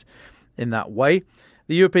in that way.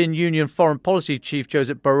 The European Union Foreign Policy Chief,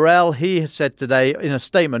 Josep Borrell, he has said today in a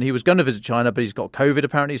statement, he was going to visit China, but he's got COVID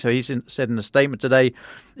apparently, so he said in a statement today,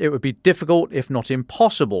 it would be difficult, if not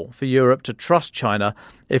impossible, for Europe to trust China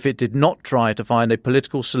if it did not try to find a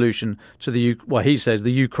political solution to the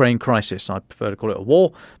Ukraine crisis. I prefer to call it a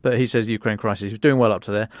war, but he says the Ukraine crisis. He's doing well up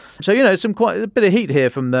to there. So, some quite a bit of heat here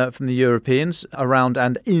from the Europeans around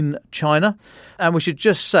and in China. And we should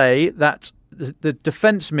just say that the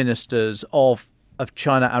defence ministers of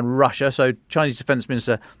China and Russia, so Chinese Defence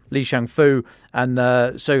Minister Li Shangfu and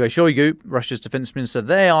Sergei Shoigu, Russia's Defence Minister,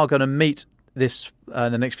 they are going to meet this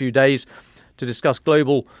in the next few days to discuss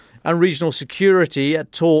global and regional security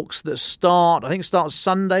at talks that start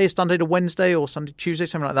Sunday to Wednesday or Sunday, Tuesday,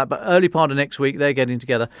 something like that. But early part of next week, they're getting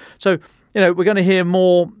together. So, we're going to hear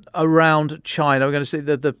more around China. We're going to see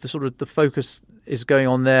the sort of the focus is going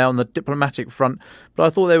on there on the diplomatic front. But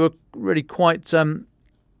I thought they were really quite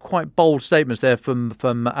bold statements there from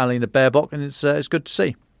Annalena Baerbock, and it's good to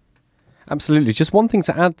see. Absolutely. Just one thing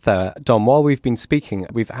to add there, Dom. While we've been speaking,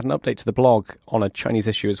 we've had an update to the blog on a Chinese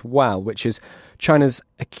issue as well, which is China's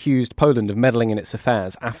accused Poland of meddling in its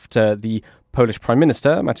affairs after the Polish Prime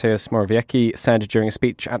Minister, Mateusz Morawiecki, said during a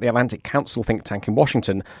speech at the Atlantic Council think tank in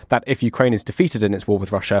Washington that if Ukraine is defeated in its war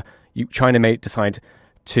with Russia, China may decide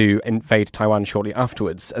to invade Taiwan shortly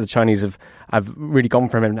afterwards. The Chinese have really gone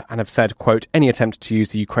for him and have said, quote, any attempt to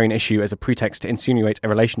use the Ukraine issue as a pretext to insinuate a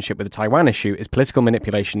relationship with the Taiwan issue is political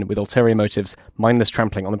manipulation with ulterior motives, mindless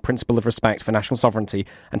trampling on the principle of respect for national sovereignty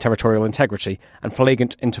and territorial integrity, and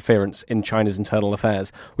flagrant interference in China's internal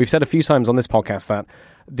affairs. We've said a few times on this podcast that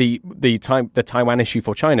the Taiwan issue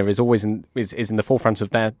for China is always in the forefront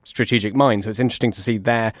of their strategic mind. So it's interesting to see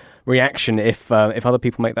their reaction if other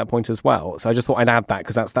people make that point as well. So I just thought I'd add that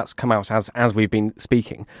because that's come out as we've been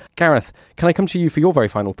speaking. Gareth, can I come to you for your very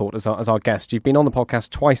final thought as our guest? You've been on the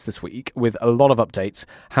podcast twice this week with a lot of updates.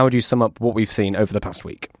 How would you sum up what we've seen over the past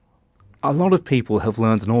week? a lot of people have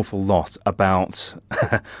learned an awful lot about,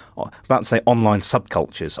 say, online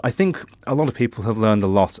subcultures. I think a lot of people have learned a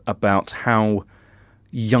lot about how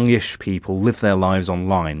youngish people live their lives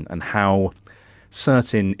online and how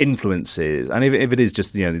certain influences, and if it is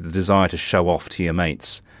just the desire to show off to your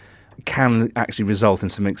mates, can actually result in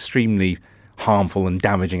some extremely harmful and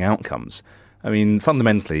damaging outcomes. I mean,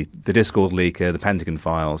 fundamentally, the Discord leaker, the Pentagon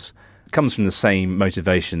files, comes from the same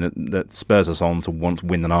motivation that spurs us on to want to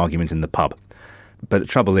win an argument in the pub. But the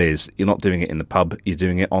trouble is, you're not doing it in the pub, you're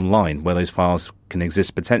doing it online, where those files can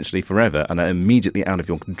exist potentially forever and are immediately out of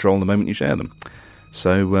your control the moment you share them.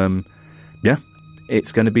 So, yeah,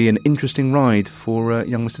 it's going to be an interesting ride for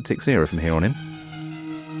young Mr. Tixera from here on in.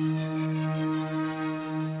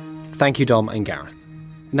 Thank you, Dom and Gareth.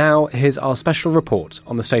 Now, here's our special report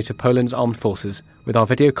on the state of Poland's armed forces with our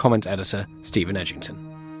video comment editor, Stephen Edgington.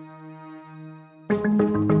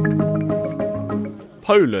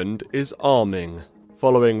 Poland is arming.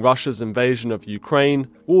 Following Russia's invasion of Ukraine,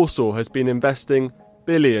 Warsaw has been investing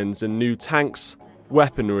billions in new tanks,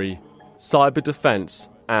 weaponry, cyber defence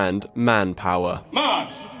and manpower.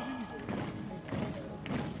 March!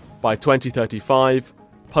 By 2035,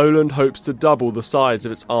 Poland hopes to double the size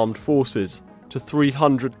of its armed forces to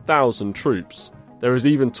 300,000 troops. There is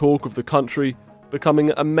even talk of the country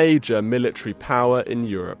becoming a major military power in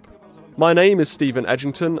Europe. My name is Stephen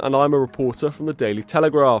Edgington and I'm a reporter from the Daily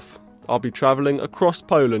Telegraph. I'll be travelling across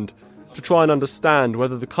Poland to try and understand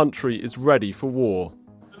whether the country is ready for war.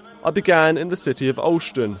 I began in the city of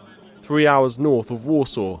Olsztyn, 3 hours north of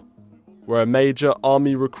Warsaw, where a major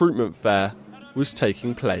army recruitment fair was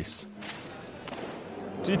taking place.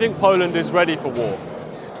 Do you think Poland is ready for war?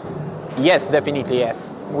 Yes, definitely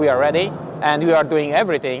yes. We are ready and we are doing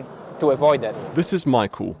everything to avoid it. This is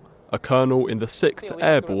Michael, a colonel in the 6th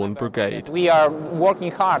Airborne Brigade. We are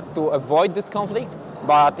working hard to avoid this conflict,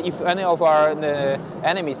 but if any of our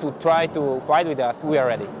enemies would try to fight with us, we are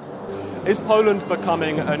ready. Is Poland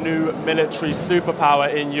becoming a new military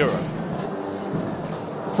superpower in Europe?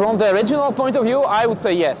 From the regional point of view, I would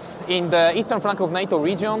say yes. In the eastern flank of NATO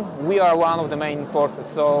region, we are one of the main forces,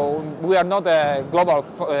 so we are not a global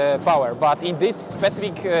power. But in this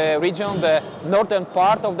specific region, the northern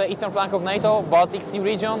part of the eastern flank of NATO, Baltic Sea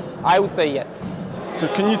region, I would say yes. So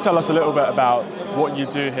can you tell us a little bit about what you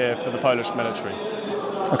do here for the Polish military?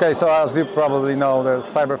 Okay, so as you probably know, there's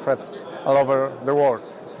cyber threats all over the world.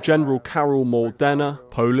 General Karol Moldena,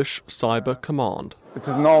 Polish Cyber Command. It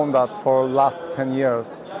is known that for the last 10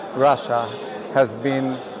 years, Russia has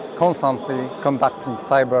been constantly conducting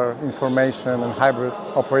cyber information and hybrid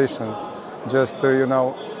operations just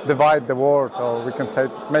to, divide the world, or we can say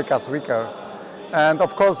make us weaker. And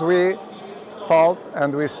of course, we thought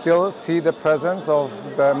and we still see the presence of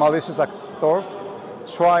the malicious actors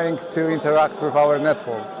trying to interact with our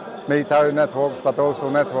networks, military networks, but also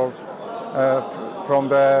networks from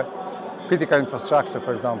the critical infrastructure,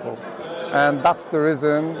 for example. And that's the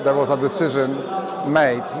reason there was a decision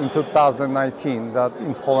made in 2019 that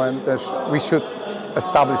in Poland we should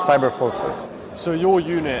establish cyber forces. So your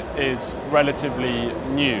unit is relatively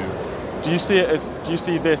new. Do you see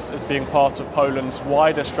this as being part of Poland's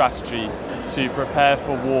wider strategy to prepare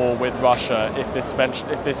for war with Russia if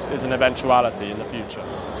this is an eventuality in the future?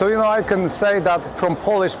 So I can say that from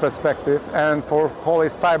Polish perspective and for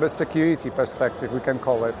Polish cyber security perspective, we can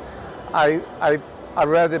call it, I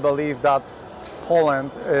really believe that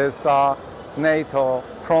Poland is a NATO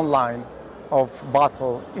front line of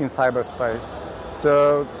battle in cyberspace.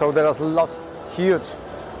 So there is huge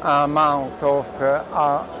amount of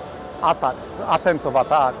attempts of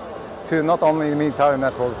attacks to not only military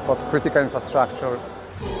networks but critical infrastructure.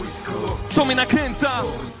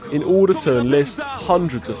 In order to enlist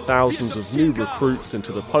hundreds of thousands of new recruits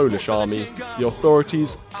into the Polish army, the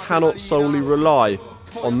authorities cannot solely rely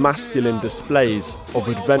on masculine displays of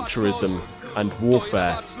adventurism and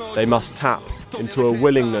warfare. They must tap into a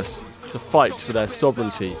willingness to fight for their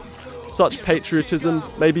sovereignty. Such patriotism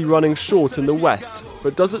may be running short in the West,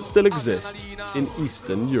 but does it still exist in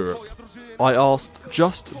Eastern Europe? I asked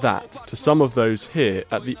just that to some of those here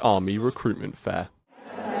at the Army Recruitment Fair.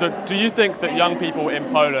 So do you think that young people in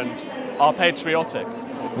Poland are patriotic?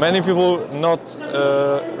 Many people not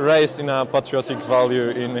raised in a patriotic value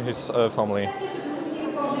in his family.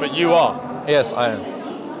 But you are? Yes, I am.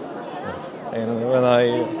 Yes. And when I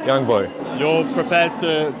young boy. You're prepared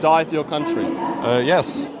to die for your country?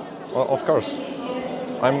 Yes, of course.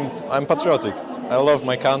 I'm patriotic. I love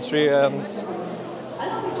my country and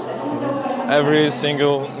every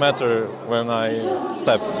single matter when I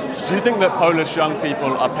step. Do you think that Polish young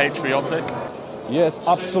people are patriotic? Yes,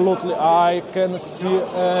 absolutely. I can see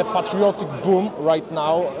a patriotic boom right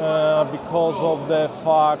now because of the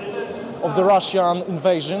fact of the Russian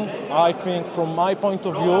invasion. I think from my point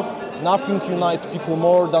of view, nothing unites people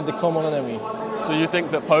more than the common enemy. So you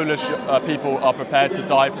think that Polish people are prepared to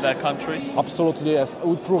die for their country? Absolutely, yes.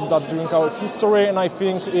 We proved that during our history, and I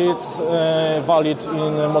think it's valid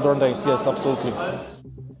in modern days. Yes, absolutely.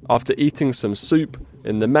 After eating some soup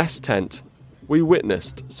in the mess tent, we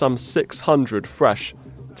witnessed some 600 fresh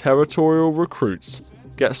territorial recruits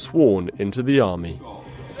get sworn into the army.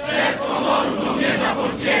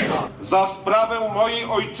 Za sprawę mojej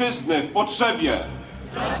ojczyzny w potrzebie.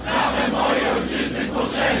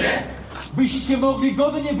 Byście mogli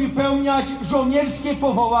godnie wypełniać żołnierskie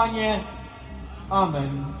powołanie.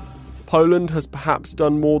 Amen. Poland has perhaps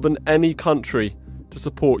done more than any country to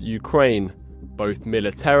support Ukraine, both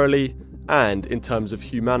militarily and in terms of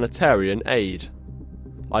humanitarian aid.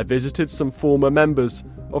 I visited some former members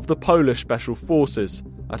of the Polish Special Forces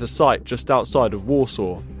at a site just outside of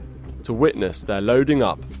Warsaw to witness their loading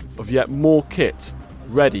up of yet more kit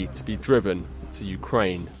ready to be driven to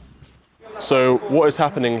Ukraine. So, what is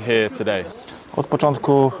happening here today?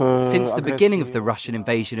 Since the beginning of the Russian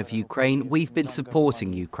invasion of Ukraine, we've been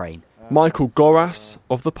supporting Ukraine. Michael Goras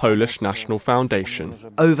of the Polish National Foundation.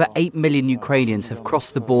 Over 8 million Ukrainians have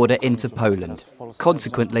crossed the border into Poland.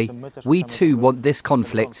 Consequently, we too want this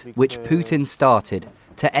conflict, which Putin started,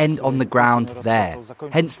 to end on the ground there.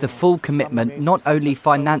 Hence the full commitment, not only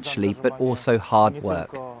financially, but also hard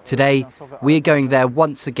work. Today, we are going there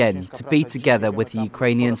once again to be together with the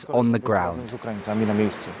Ukrainians on the ground.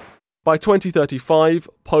 By 2035,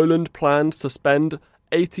 Poland plans to spend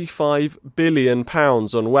 £85 billion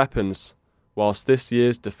on weapons, whilst this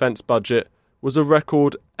year's defence budget was a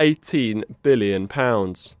record £18 billion.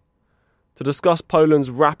 To discuss Poland's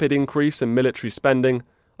rapid increase in military spending,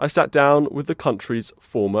 I sat down with the country's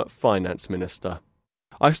former finance minister.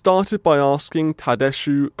 I started by asking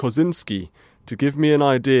Tadeusz Kozinski to give me an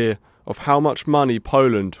idea of how much money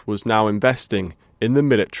Poland was now investing in the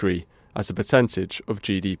military as a percentage of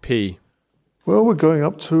GDP. Well, we're going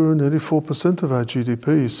up to nearly 4% of our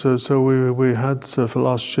GDP. So we had for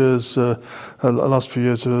last few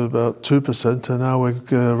years about 2%, and now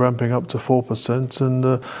we're ramping up to 4%,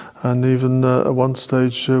 and even at one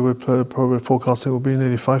stage we're probably forecasting will be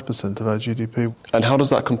nearly 5% of our GDP. And how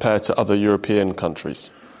does that compare to other European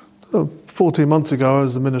countries? 14 months ago, I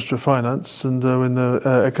was the Minister of Finance, and in the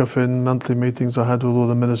ECOFIN monthly meetings I had with all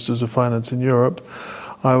the ministers of finance in Europe,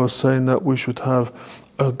 I was saying that we should have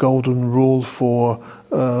a golden rule for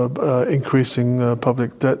increasing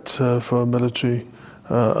public debt for military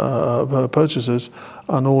purchases,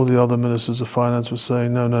 and all the other ministers of finance were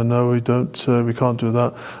saying, no, we don't, we can't do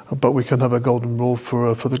that, but we can have a golden rule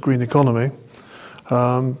for the green economy.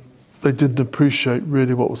 They didn't appreciate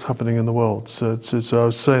really what was happening in the world. So I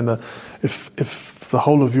was saying that if the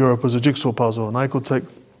whole of Europe was a jigsaw puzzle, and I could take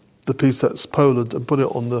the piece that's Poland and put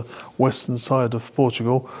it on the western side of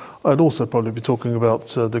Portugal, I'd also probably be talking about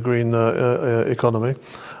the green economy.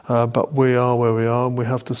 But we are where we are, and we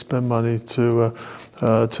have to spend money to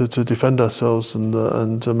defend ourselves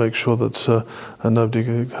and to make sure that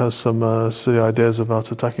nobody has some silly ideas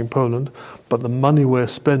about attacking Poland. But the money we're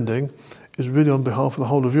spending is really on behalf of the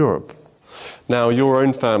whole of Europe. Now, your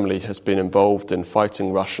own family has been involved in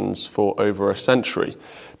fighting Russians for over a century.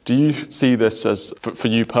 Do you see this as, for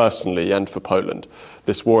you personally and for Poland,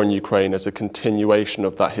 this war in Ukraine as a continuation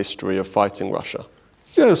of that history of fighting Russia?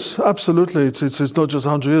 Yes, absolutely. It's not just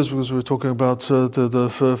 100 years, because we're talking about the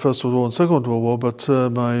First World War and Second World War, but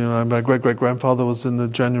my great-great-grandfather was in the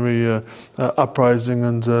January uprising,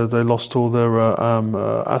 and they lost all their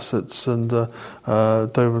assets, and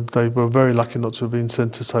they were very lucky not to have been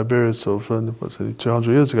sent to Siberia sort of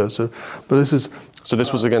 200 years ago. So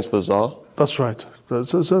this was against the Tsar? That's right.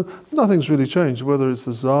 So nothing's really changed, whether it's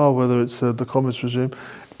the Tsar, whether it's the communist regime.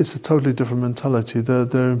 It's a totally different mentality.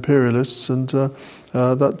 They're imperialists, and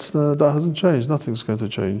that hasn't changed. Nothing's going to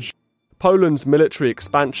change. Poland's military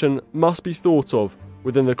expansion must be thought of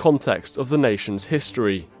within the context of the nation's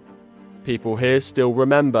history. People here still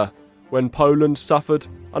remember when Poland suffered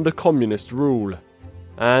under communist rule,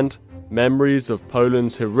 and memories of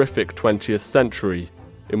Poland's horrific 20th century,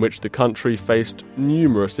 in which the country faced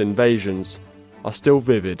numerous invasions, are still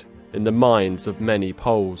vivid in the minds of many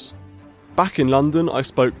Poles. Back in London, I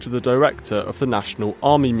spoke to the director of the National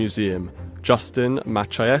Army Museum, Justin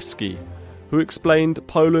Maciejewski, who explained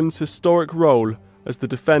Poland's historic role as the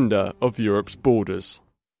defender of Europe's borders.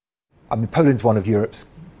 I mean, Poland's one of Europe's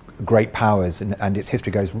great powers, and its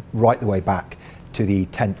history goes right the way back to the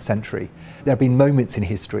 10th century. There have been moments in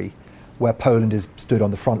history where Poland has stood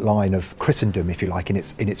on the front line of Christendom, if you like, in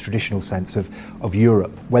its traditional sense of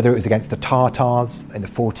Europe, whether it was against the Tatars in the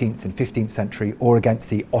 14th and 15th century, or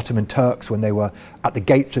against the Ottoman Turks when they were at the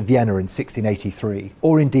gates of Vienna in 1683,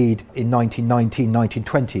 or indeed in 1919,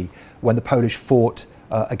 1920, when the Polish fought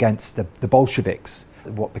against the Bolsheviks,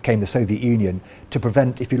 what became the Soviet Union, to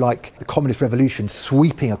prevent, if you like, the communist revolution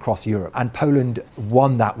sweeping across Europe. And Poland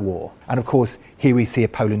won that war. And of course, here we see a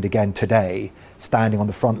Poland again today, standing on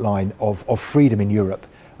the front line of freedom in Europe,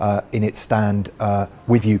 in its stand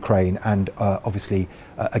with Ukraine and obviously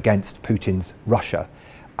against Putin's Russia.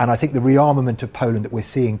 And I think the rearmament of Poland that we're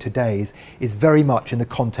seeing today is very much in the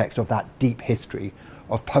context of that deep history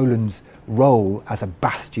of Poland's role as a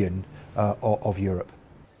bastion of Europe.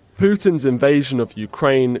 Putin's invasion of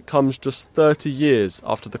Ukraine comes just 30 years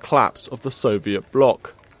after the collapse of the Soviet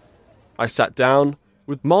bloc. I sat down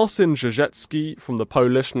with Marcin Rzeczki from the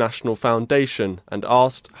Polish National Foundation and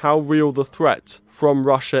asked how real the threat from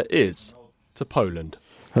Russia is to Poland.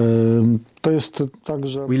 We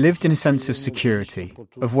lived in a sense of security,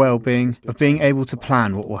 of well-being, of being able to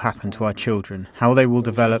plan what will happen to our children, how they will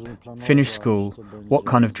develop, finish school, what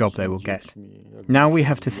kind of job they will get. Now we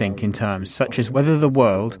have to think in terms such as whether the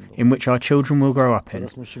world in which our children will grow up in,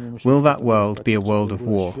 will that world be a world of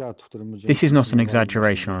war? This is not an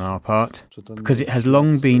exaggeration on our part, because it has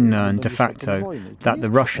long been known de facto that the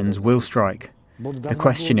Russians will strike. The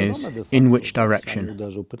question is, in which direction?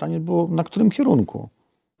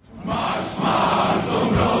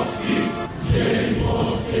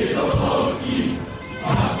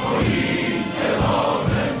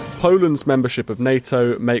 Poland's membership of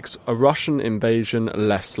NATO makes a Russian invasion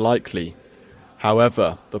less likely.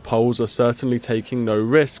 However, the Poles are certainly taking no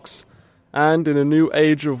risks, and in a new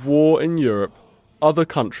age of war in Europe, other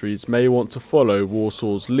countries may want to follow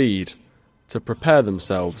Warsaw's lead to prepare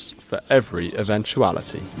themselves for every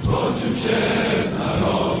eventuality.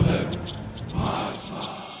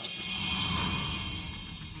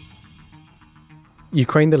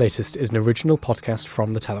 Ukraine the Latest is an original podcast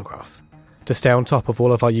from The Telegraph. To stay on top of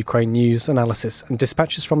all of our Ukraine news, analysis and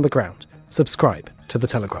dispatches from the ground, subscribe to The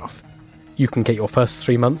Telegraph. You can get your first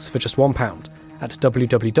 3 months for just £1 at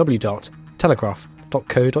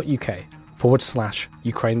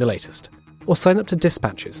www.telegraph.co.uk/Ukraine the Latest. Or sign up to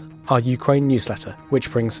Dispatches, our Ukraine newsletter, which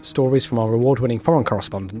brings stories from our award-winning foreign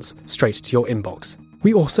correspondents straight to your inbox.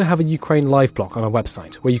 We also have a Ukraine live blog on our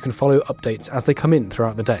website where you can follow updates as they come in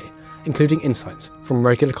throughout the day, including insights from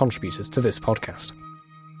regular contributors to this podcast.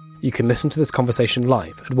 You can listen to this conversation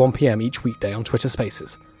live at 1 p.m. each weekday on Twitter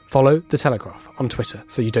Spaces. Follow The Telegraph on Twitter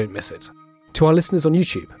so you don't miss it. To our listeners on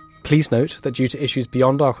YouTube, please note that due to issues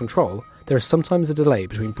beyond our control, there is sometimes a delay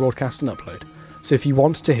between broadcast and upload, so if you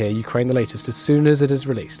want to hear Ukraine the Latest as soon as it is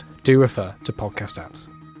released, do refer to podcast apps.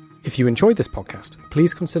 If you enjoyed this podcast,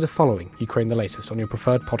 please consider following Ukraine the Latest on your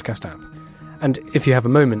preferred podcast app. And if you have a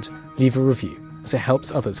moment, leave a review, as it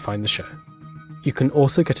helps others find the show. You can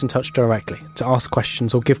also get in touch directly to ask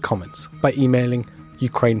questions or give comments by emailing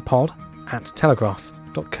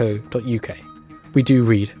ukrainepod@telegraph.co.uk. We do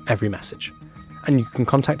read every message. And you can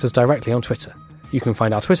contact us directly on Twitter. You can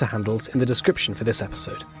find our Twitter handles in the description for this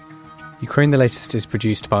episode. Ukraine the Latest is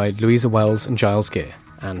produced by Louisa Wells and Giles Gear,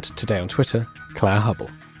 and today on Twitter, Claire Hubble.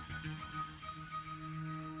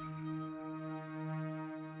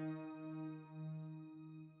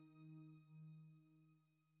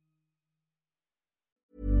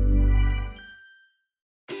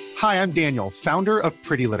 Hi, I'm Daniel, founder of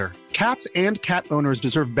Pretty Litter. Cats and cat owners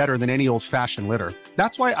deserve better than any old-fashioned litter.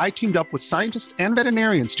 That's why I teamed up with scientists and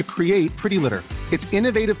veterinarians to create Pretty Litter. Its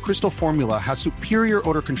innovative crystal formula has superior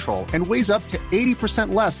odor control and weighs up to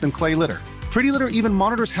 80% less than clay litter. Pretty Litter even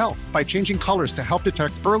monitors health by changing colors to help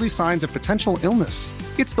detect early signs of potential illness.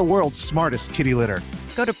 It's the world's smartest kitty litter.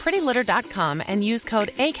 Go to prettylitter.com and use code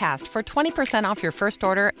ACAST for 20% off your first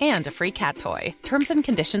order and a free cat toy. Terms and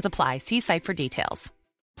conditions apply. See site for details.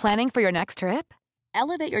 Planning for your next trip?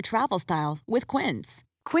 Elevate your travel style with Quince.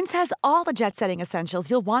 Quince has all the jet-setting essentials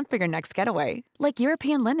you'll want for your next getaway, like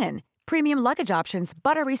European linen, premium luggage options,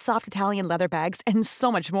 buttery soft Italian leather bags, and so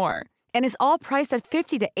much more. And is all priced at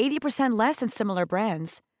 50 to 80% less than similar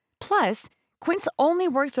brands. Plus, Quince only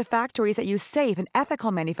works with factories that use safe and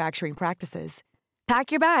ethical manufacturing practices.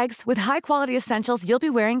 Pack your bags with high-quality essentials you'll be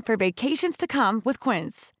wearing for vacations to come with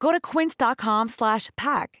Quince. Go to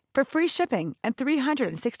quince.com/pack for free shipping and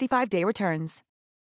 365-day returns.